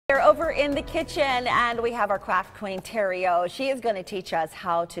We're over in the kitchen and we have our craft queen, Terri O. She is going to teach us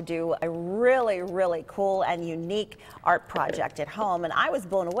how to do a really, really cool and unique art project at home. And I was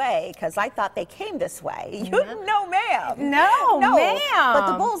blown away because I thought they came this way. No, ma'am. No, ma'am.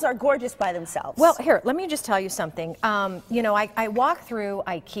 But the bowls are gorgeous by themselves. Well, here, let me just tell you something. You know, I walk through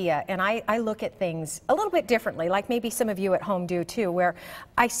IKEA and I look at things a little bit differently, like maybe some of you at home do too, where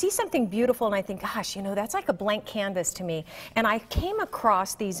I see something beautiful and I think, gosh, you know, that's like a blank canvas to me. And I came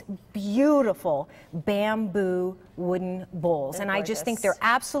across these beautiful bamboo wooden bowls, and I just think they're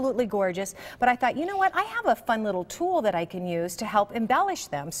absolutely gorgeous. But I thought, you know what, I have a fun little tool that I can use to help embellish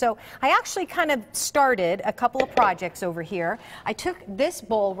them. So I actually kind of started a couple of projects over here. I took this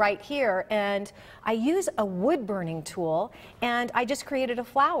bowl right here and I use a wood burning tool and I just created a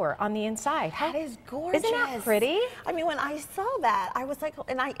flower on the inside. That is gorgeous. Isn't that pretty? I mean, when I saw that, I was like,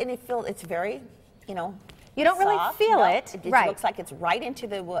 it's very, you know, you don't really feel it. It right. looks like it's right into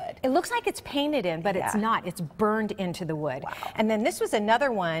the wood. It looks like it's painted in, but it's not. It's burned into the wood. Wow. And then this was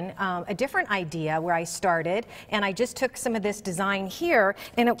another one, a different idea where I started, and I just took some of this design here,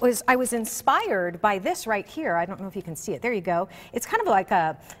 and I was inspired by this right here. I don't know if you can see it. There you go. It's kind of like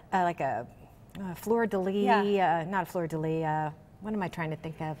a fleur-de-lis, not a fleur-de-lis. What am I trying to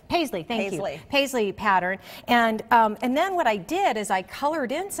think of? Paisley, thank you. Paisley pattern. And then what I did is I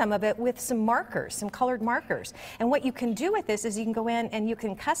colored in some of it with some markers, some colored markers. And what you can do with this is you can go in and you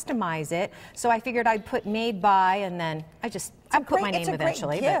can customize it. So I figured I'd put made by, and then I put my name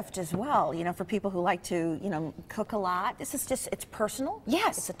eventually. It's a great gift as well, you know, for people who like to, you know, cook a lot. This is just, it's personal.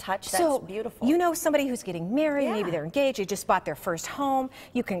 Yes. It's a touch that's beautiful. You know, somebody who's getting married, maybe they're engaged, they just bought their first home.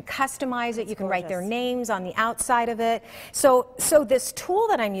 You can customize it. You can write their names on the outside of it. So this tool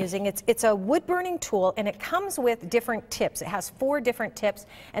that I'm using, it's a wood burning tool, and it comes with different tips. It has 4 different tips,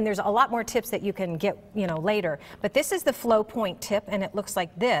 and there's a lot more tips that you can get, you know, later. But this is the flow point tip, and it looks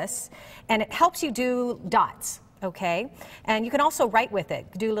like this, and it helps you do dots. Okay, and you can also write with it,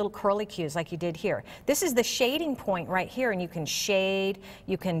 do little curly cues like you did here. This is the shading point right here, and you can shade,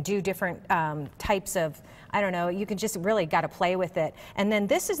 you can do different types of, I don't know, you can just really got to play with it. And then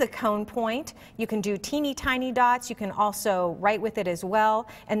this is the cone point. You can do teeny tiny dots. You can also write with it as well.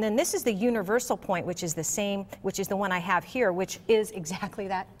 And then this is the universal point, which is the same, which is the one I have here, which is exactly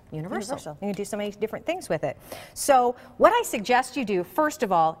that. Universal. You can do so many different things with it. So what I suggest you do, first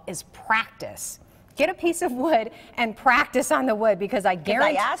of all, is practice. Get a piece of wood and practice on the wood, because I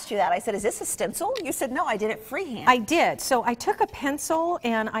guarantee. I asked you that. I said, is this a stencil? You said, no, I did it freehand. I did. So I took a pencil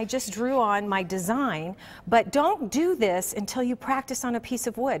and I just drew on my design, but don't do this until you practice on a piece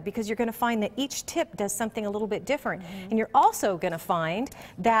of wood, because you're going to find that each tip does something a little bit different. And you're also going to find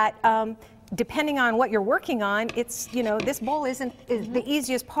that depending on what you're working on, it's, you know, this bowl isn't the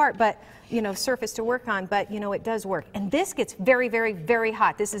easiest part, but, you know, surface to work on, but, you know, it does work. And this gets very, very, very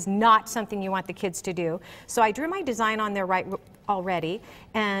hot. This is not something you want the kids to do. So I drew my design on there already,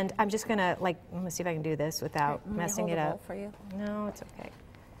 and I'm just gonna, like, let me see if I can do this without messing it up. For you? No, it's okay.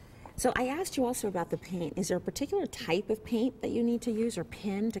 So I asked you also about the paint. Is there a particular type of paint that you need to use, or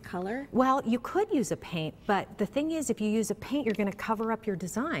pen to color? Well, you could use a paint, but the thing is, if you use a paint, you're going to cover up your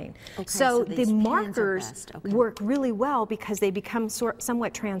design. Okay, so the markers work really well because they become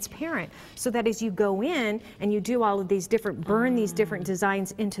somewhat transparent, so that as you go in and you do all of these different, burn these different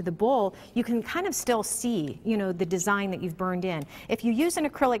designs into the bowl, you can kind of still see, you know, the design that you've burned in. If you use an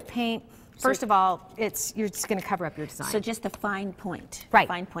acrylic paint, first of all, you're just going to cover up your design. So just the fine point. Right.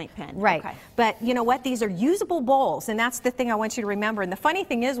 Fine point pen. Right. Okay. But you know what? These are usable bowls, and that's the thing I want you to remember. And the funny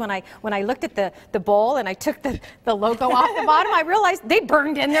thing is, when I looked at the bowl and I took the logo off the bottom, I realized they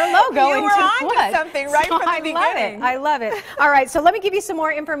burned in their logo into wood. You were on something right from the beginning. I love it. All right, so let me give you some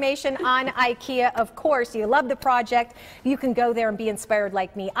more information on IKEA. Of course, you love the project. You can go there and be inspired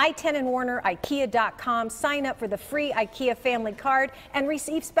like me. I-10 and Warner, IKEA.com. Sign up for the free IKEA family card and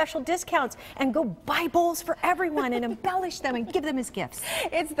receive special discounts. And go buy bowls for everyone and embellish them and give them as gifts.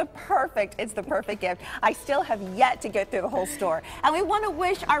 It's the perfect gift. I still have yet to get through the whole store. And we want to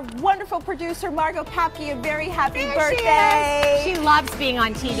wish our wonderful producer, Margot Papke, a very happy birthday. She loves being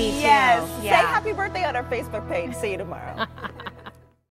on TV, too. Yes. Say happy birthday on our Facebook page. See you tomorrow.